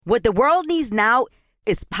What the world needs now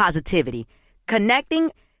is positivity.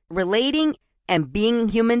 Connecting, relating, and being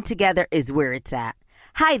human together is where it's at.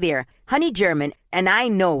 Hi there, Honey German, and I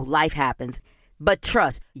know life happens, but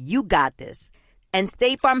trust, you got this. And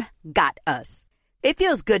State Farm got us. It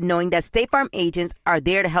feels good knowing that State Farm agents are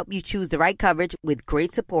there to help you choose the right coverage with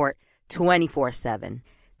great support 24/7.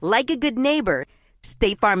 Like a good neighbor,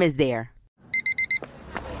 State Farm is there.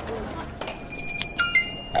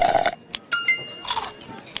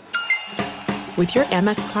 With your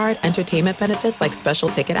Amex card, entertainment benefits like special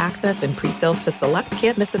ticket access and pre-sales to select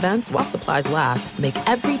can't-miss events while supplies last make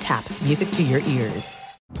every tap music to your ears.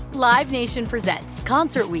 Live Nation presents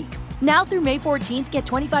Concert Week. Now through May 14th, get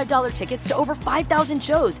 $25 tickets to over 5,000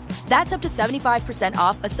 shows. That's up to 75%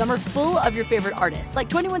 off a summer full of your favorite artists like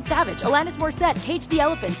 21 Savage, Alanis Morissette, Cage the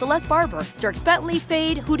Elephant, Celeste Barber, Dierks Bentley,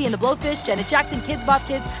 Fade, Hootie and the Blowfish, Janet Jackson, Kids Bop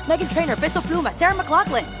Kids, Meghan Trainor, Peso Pluma, Sarah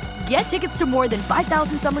McLachlan. Get tickets to more than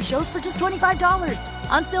 5,000 summer shows for just $25.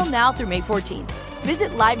 On sale now through May 14th.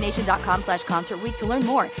 Visit LiveNation.com/Concert Week to learn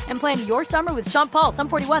more and plan your summer with Sean Paul, Sum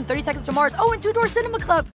 41, 30 Seconds to Mars, and Two Door Cinema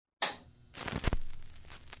Club.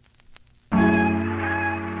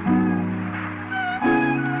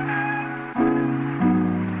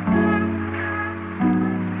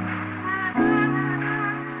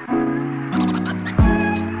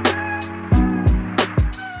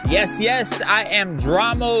 Yes, I am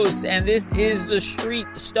Dramos, and this is the Street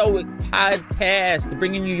Stoic Podcast,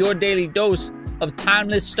 bringing you your daily dose of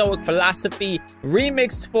timeless Stoic philosophy,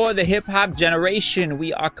 remixed for the hip-hop generation.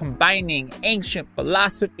 We are combining ancient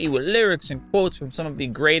philosophy with lyrics and quotes from some of the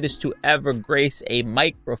greatest to ever grace a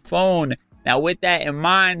microphone. Now, with that in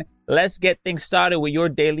mind, let's get things started with your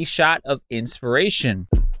daily shot of inspiration.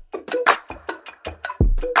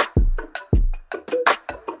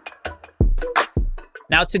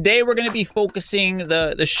 Now, today we're going to be focusing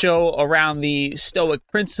the show around the Stoic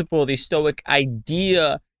principle, the Stoic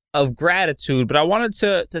idea of gratitude. But I wanted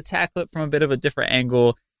to tackle it from a bit of a different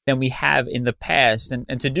angle than we have in the past.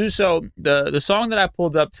 And to do so, the song that I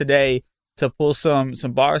pulled up today to pull some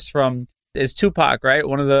bars from is Tupac, right?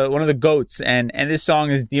 One of the GOATs. And this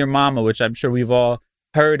song is Dear Mama, which I'm sure we've all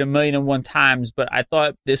heard 1,000,001 times. But I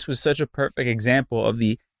thought this was such a perfect example of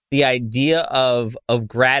the idea of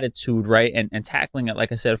gratitude, right? And tackling it,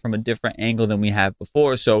 like I said, from a different angle than we have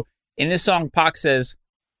before. So in this song, Pac says,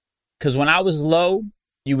 "'Cause when I was low,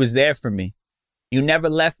 you was there for me. You never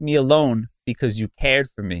left me alone because you cared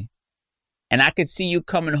for me. And I could see you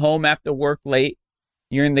coming home after work late.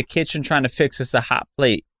 You're in the kitchen trying to fix us a hot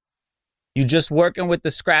plate. You just working with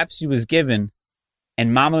the scraps you was given.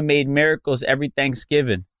 And mama made miracles every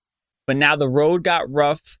Thanksgiving. But now the road got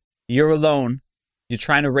rough. You're alone. You're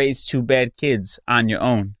trying to raise 2 bad kids on your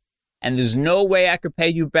own. And there's no way I could pay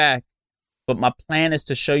you back. But my plan is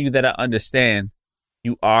to show you that I understand.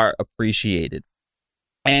 You are appreciated."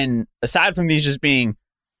 And aside from these just being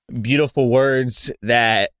beautiful words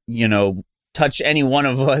that, touch any one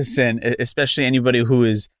of us, and especially anybody who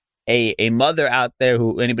is a mother out there,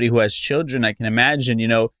 anybody who has children, I can imagine,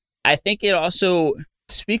 I think it also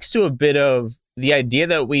speaks to a bit of the idea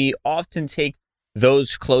that we often take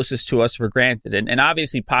those closest to us for granted. And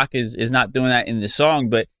obviously Pac is not doing that in the song,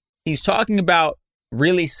 but he's talking about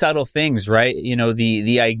really subtle things, right?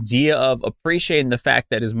 The idea of appreciating the fact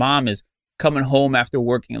that his mom is coming home after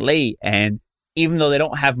working late, and even though they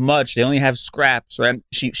don't have much, they only have scraps, right?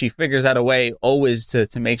 She figures out a way always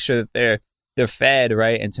to make sure that they're fed,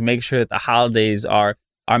 right? And to make sure that the holidays are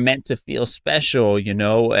meant to feel special,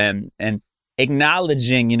 and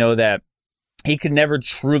acknowledging, that he could never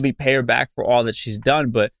truly pay her back for all that she's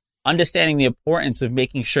done, but understanding the importance of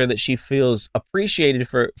making sure that she feels appreciated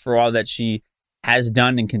for all that she has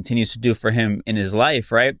done and continues to do for him in his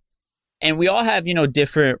life, right? And we all have,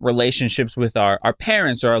 different relationships with our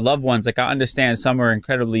parents or our loved ones. Like, I understand some are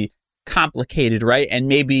incredibly complicated, right? And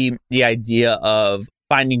maybe the idea of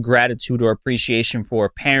finding gratitude or appreciation for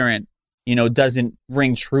a parent, doesn't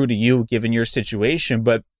ring true to you given your situation.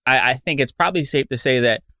 But I think it's probably safe to say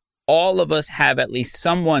that all of us have at least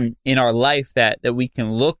someone in our life that we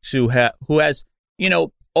can look to who has,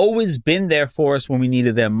 always been there for us when we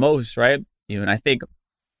needed them most, right? And I think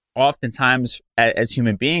oftentimes as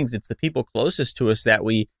human beings, it's the people closest to us that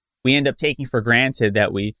we end up taking for granted,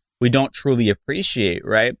 that we don't truly appreciate,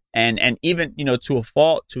 right? And even, to a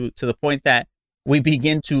fault, to the point that we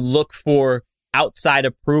begin to look for outside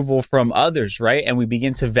approval from others, right? And we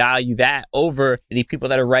begin to value that over the people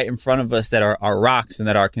that are right in front of us, that are rocks and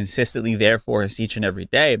that are consistently there for us each and every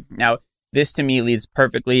day. Now, this to me leads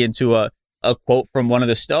perfectly into a quote from one of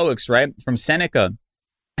the Stoics, right? From Seneca.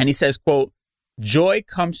 And he says, quote, "Joy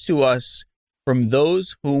comes to us from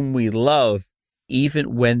those whom we love,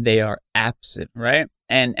 even when they are absent, right?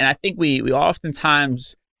 And I think we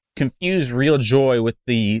oftentimes confuse real joy with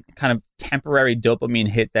the kind of temporary dopamine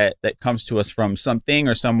hit that comes to us from something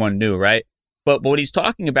or someone new, right? But what he's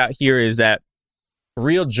talking about here is that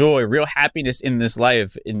real joy, real happiness in this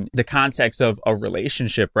life, in the context of a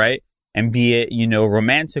relationship, right? And be it,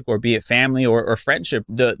 romantic, or be it family or friendship,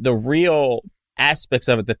 the real aspects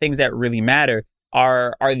of it, the things that really matter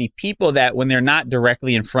are the people that when they're not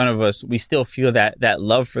directly in front of us, we still feel that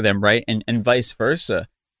love for them, right? And vice versa.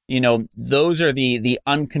 Those are the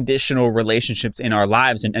unconditional relationships in our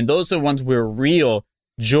lives. And those are the ones where real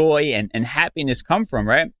joy and happiness come from,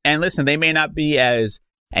 right? And listen, they may not be as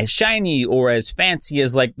shiny or as fancy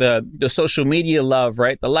as like the social media love,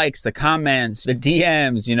 right? The likes, the comments, the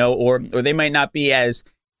DMs, or they might not be as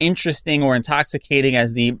interesting or intoxicating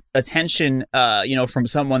as the attention, from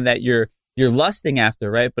someone that you're lusting after,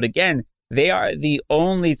 right? But again, they are the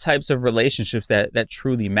only types of relationships that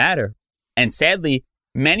truly matter. And sadly,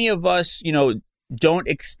 many of us, don't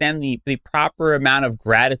extend the proper amount of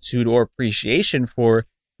gratitude or appreciation for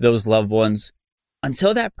those loved ones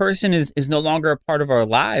until that person is no longer a part of our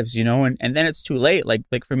lives, and then it's too late. Like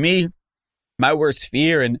for me, my worst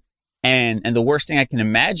fear and the worst thing I can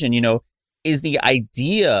imagine, is the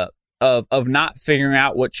idea of not figuring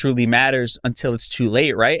out what truly matters until it's too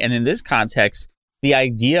late, right? And in this context, the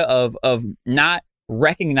idea of not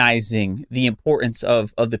recognizing the importance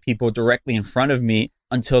of the people directly in front of me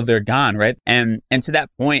until they're gone, right? And to that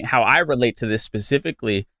point, how I relate to this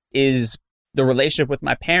specifically is the relationship with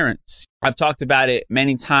my parents. I've talked about it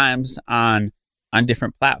many times on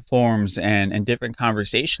different platforms and different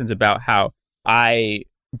conversations about how I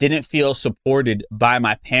didn't feel supported by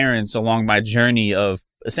my parents along my journey of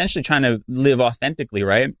essentially trying to live authentically,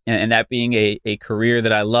 right? And that being a career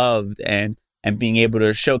that I loved and being able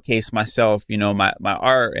to showcase myself, my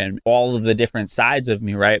art and all of the different sides of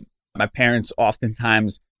me, right? My parents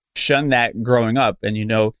oftentimes shunned that growing up. And,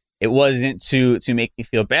 it wasn't to make me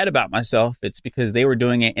feel bad about myself. It's because they were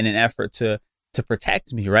doing it in an effort to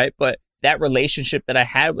protect me, right? But that relationship that I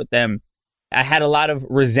had with them, I had a lot of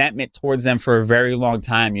resentment towards them for a very long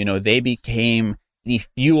time. They became the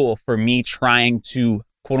fuel for me trying to,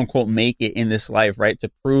 quote unquote, make it in this life, right?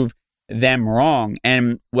 To prove them wrong.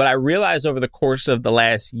 And what I realized over the course of the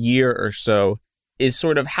last year or so is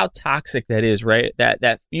sort of how toxic that is, right?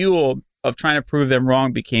 That fuel of trying to prove them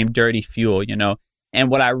wrong became dirty fuel, And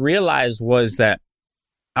what I realized was that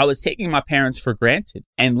I was taking my parents for granted.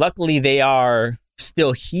 And luckily they are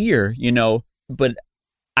still here, but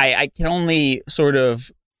I can only sort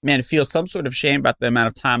of, feel some sort of shame about the amount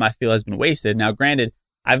of time I feel has been wasted. Now, granted,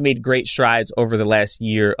 I've made great strides over the last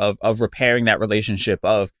year of repairing that relationship,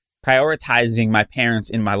 of prioritizing my parents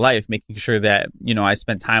in my life, making sure that, I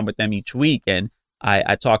spend time with them each week. And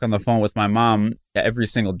I talk on the phone with my mom every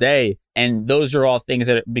single day. And those are all things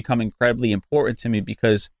that become incredibly important to me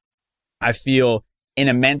because I feel an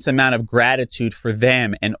immense amount of gratitude for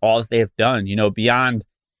them and all that they have done, beyond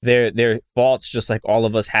their faults, just like all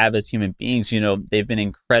of us have as human beings. They've been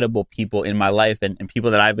incredible people in my life and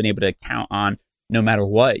people that I've been able to count on no matter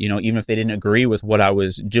what, even if they didn't agree with what I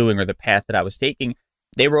was doing or the path that I was taking,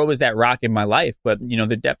 they were always that rock in my life. But, there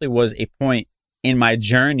definitely was a point in my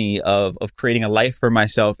journey of creating a life for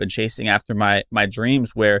myself and chasing after my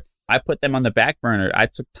dreams where I put them on the back burner. I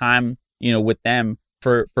took time, with them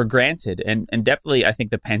for granted. And definitely, I think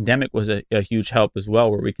the pandemic was a huge help as well,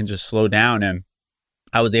 where we can just slow down. And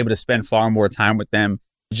I was able to spend far more time with them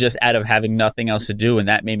just out of having nothing else to do. And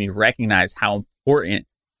that made me recognize how important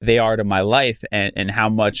they are to my life and how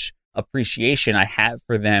much appreciation I have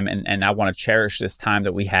for them. And I want to cherish this time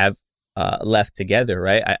that we have left together,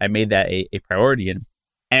 right? I made that a priority.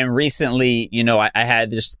 And recently, I had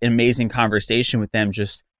this amazing conversation with them,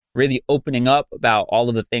 just really opening up about all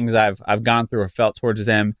of the things I've gone through or felt towards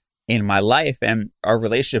them in my life. And our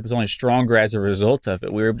relationship is only stronger as a result of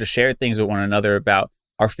it. We were able to share things with one another about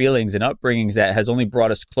our feelings and upbringings that has only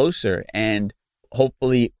brought us closer. And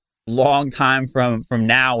hopefully long time from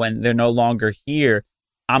now, when they're no longer here,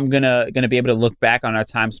 I'm gonna be able to look back on our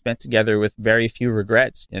time spent together with very few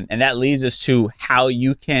regrets. And that leads us to how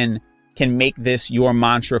you can make this your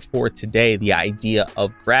mantra for today, the idea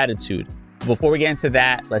of gratitude. Before we get into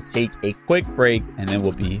that, let's take a quick break and then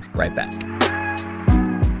we'll be right back.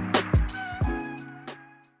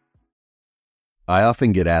 I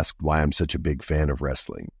often get asked why I'm such a big fan of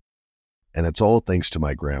wrestling, and it's all thanks to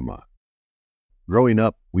my grandma. Growing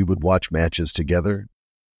up, we would watch matches together,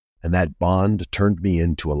 and that bond turned me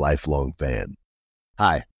into a lifelong fan.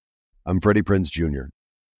 Hi, I'm Freddie Prinze Jr.,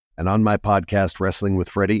 and on my podcast, Wrestling with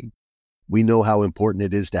Freddie, we know how important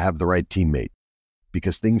it is to have the right teammate,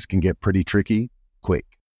 because things can get pretty tricky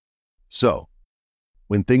So,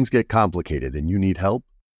 when things get complicated and you need help,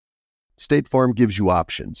 State Farm gives you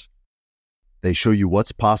options. They show you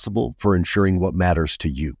what's possible for ensuring what matters to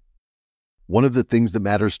you. One of the things that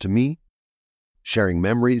matters to me, sharing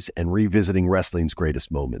memories and revisiting wrestling's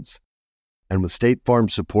greatest moments. And with State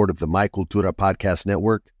Farm's support of the My Cultura Podcast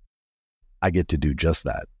Network, I get to do just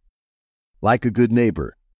that. Like a good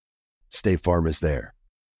neighbor, State Farm is there.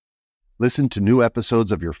 Listen to new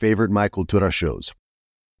episodes of your favorite My Cultura shows,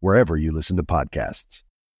 wherever you listen to podcasts.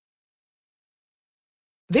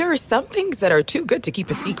 There are some things that are too good to keep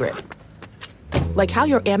a secret. Like how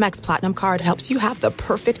your Amex Platinum card helps you have the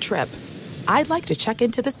perfect trip. I'd like to check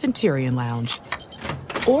into the Centurion Lounge.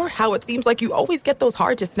 Or how it seems like you always get those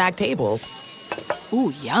hard-to-snag tables.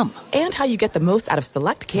 Ooh, yum. And how you get the most out of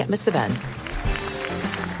select can't-miss events.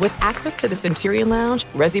 With access to the Centurion Lounge,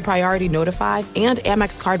 Resi Priority Notified, and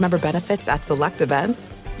Amex card member benefits at select events,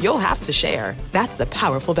 you'll have to share. That's the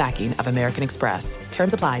powerful backing of American Express.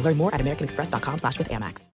 Terms apply. Learn more at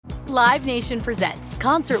americanexpress.com/withAmex. Live Nation presents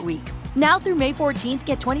Concert Week. Now through May 14th,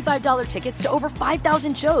 get $25 tickets to over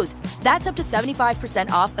 5,000 shows. That's up to 75%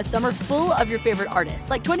 off a summer full of your favorite artists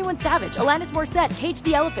like 21 Savage, Alanis Morissette, Cage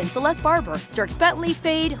the Elephant, Celeste Barber, Dierks Bentley,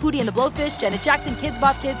 Fade, Hootie and the Blowfish, Janet Jackson, Kidz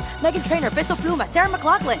Bop Kids, Meghan Trainor, Peso Pluma, Sarah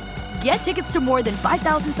McLachlan. Get tickets to more than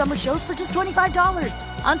 5,000 summer shows for just $25.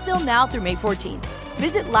 Until now through May 14th.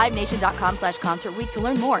 Visit LiveNation.com/Concert Week to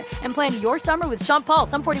learn more and plan your summer with Sean Paul,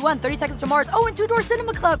 Sum 41, 30 Seconds to Mars, and Two Door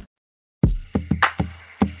Cinema Club.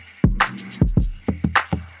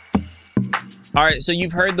 All right, so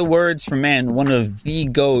you've heard the words from, man, one of the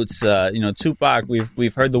GOATs, Tupac.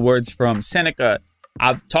 We've heard the words from Seneca.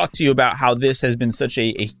 I've talked to you about how this has been such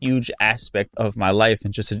a huge aspect of my life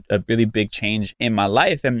and just a really big change in my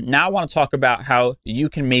life. And now I want to talk about how you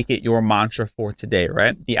can make it your mantra for today,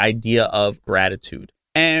 right? The idea of gratitude.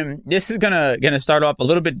 And this is gonna start off a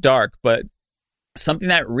little bit dark, but something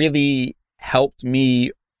that really helped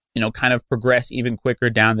me, kind of progress even quicker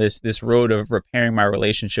down this road of repairing my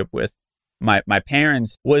relationship with my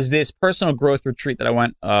parents was this personal growth retreat that I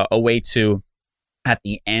went away to at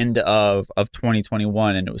the end of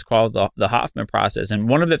 2021, and it was called the Hoffman process. And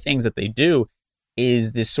one of the things that they do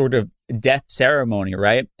is this sort of death ceremony,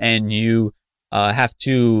 right? And you have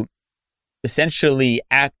to essentially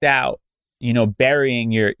act out,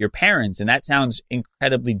 burying your parents. And that sounds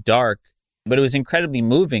incredibly dark, but it was incredibly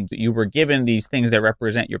moving. You were given these things that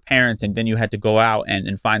represent your parents, and then you had to go out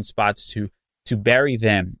and find spots to bury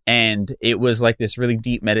them. And it was like this really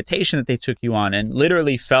deep meditation that they took you on, and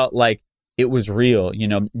literally felt like it was real.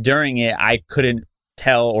 During it, I couldn't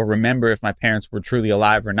tell or remember if my parents were truly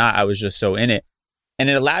alive or not. I was just so in it. And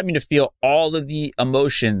it allowed me to feel all of the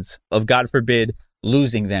emotions of, God forbid,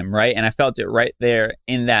 losing them, right? And I felt it right there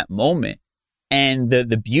in that moment. And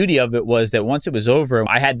the beauty of it was that once it was over,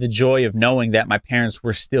 I had the joy of knowing that my parents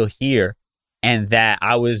were still here and that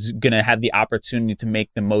I was going to have the opportunity to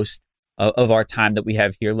make the most of our time that we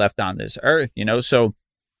have here left on this earth, So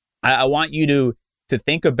I want you to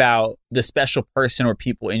think about the special person or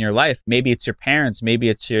people in your life. Maybe it's your parents, maybe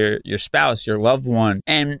it's your spouse, your loved one.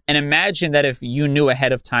 And imagine that if you knew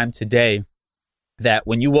ahead of time today that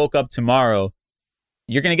when you woke up tomorrow,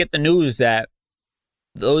 you're going to get the news that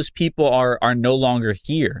those people are no longer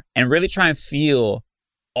here, and really try and feel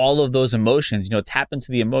all of those emotions, tap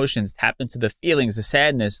into the emotions, tap into the feelings, the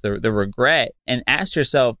sadness, the regret, and ask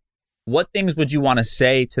yourself, what things would you want to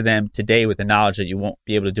say to them today with the knowledge that you won't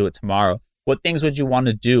be able to do it tomorrow? What things would you want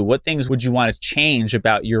to do? What things would you want to change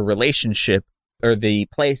about your relationship or the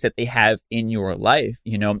place that they have in your life?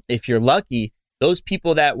 If you're lucky, those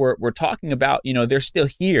people that we're talking about, they're still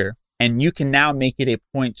here, and you can now make it a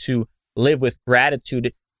point to live with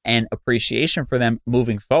gratitude and appreciation for them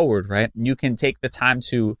moving forward, right? You can take the time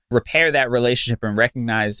to repair that relationship and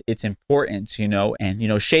recognize its importance,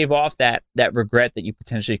 and, shave off that regret that you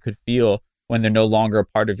potentially could feel when they're no longer a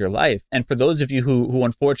part of your life. And for those of you who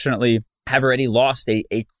unfortunately have already lost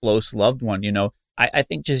a close loved one, I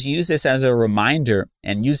think just use this as a reminder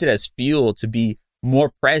and use it as fuel to be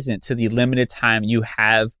more present to the limited time you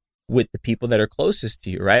have with the people that are closest to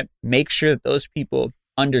you, right? Make sure that those people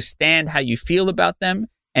understand how you feel about them.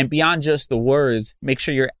 And beyond just the words, make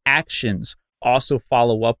sure your actions also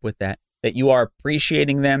follow up with that you are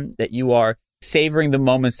appreciating them, that you are savoring the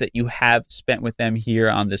moments that you have spent with them here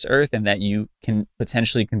on this earth, and that you can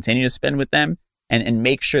potentially continue to spend with them, and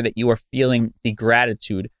make sure that you are feeling the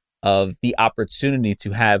gratitude of the opportunity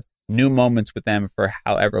to have new moments with them for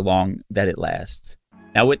however long that it lasts.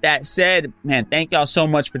 Now, with that said, man, thank y'all so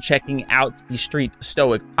much for checking out the Street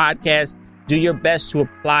Stoic podcast. Do your best to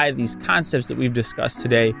apply these concepts that we've discussed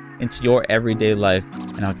today into your everyday life,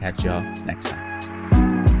 and I'll catch y'all next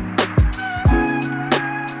time.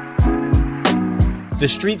 The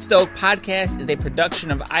Street Stoke Podcast is a production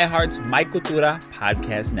of iHeart's My Cultura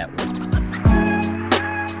Podcast Network.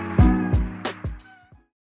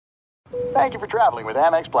 Thank you for traveling with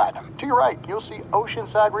Amex Platinum. To your right, you'll see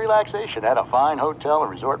oceanside relaxation at a fine hotel and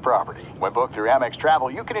resort property. When booked through Amex Travel,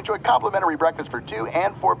 you can enjoy complimentary breakfast for 2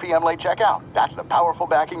 and 4 p.m. late checkout. That's the powerful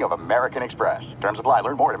backing of American Express. Terms apply.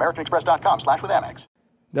 Learn more at americanexpress.com/withAmex.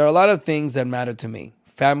 There are a lot of things that matter to me.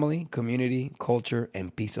 Family, community, culture,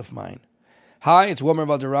 and peace of mind. Hi, it's Wilmer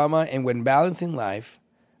Valderrama, and when balancing life,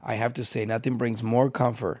 I have to say nothing brings more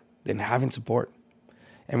comfort than having support.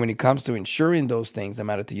 And when it comes to ensuring those things that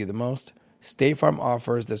matter to you the most, State Farm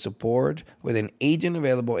offers the support with an agent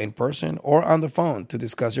available in person or on the phone to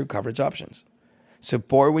discuss your coverage options.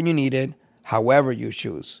 Support when you need it, however you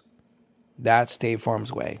choose. That's State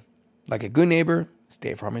Farm's way. Like a good neighbor,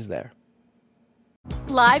 State Farm is there.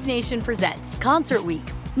 Live Nation presents Concert Week.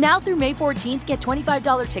 Now through May 14th, get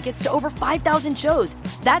 $25 tickets to over 5,000 shows.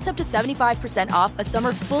 That's up to 75% off a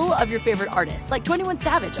summer full of your favorite artists like 21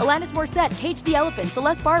 Savage, Alanis Morissette, Cage the Elephant,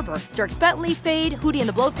 Celeste Barber, Dierks Bentley, Fade, Hootie and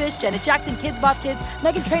the Blowfish, Janet Jackson, Kidz Bop Kids,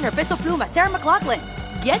 Meghan Trainor, Peso Pluma, Sarah McLachlan.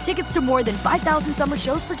 Get tickets to more than 5,000 summer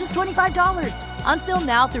shows for just $25. Until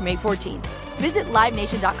now through May 14th. Visit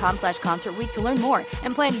LiveNation.com/Concert Week to learn more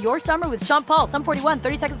and plan your summer with Sean Paul, Sum 41,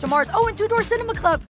 30 Seconds to Mars, and Two Door Cinema Club.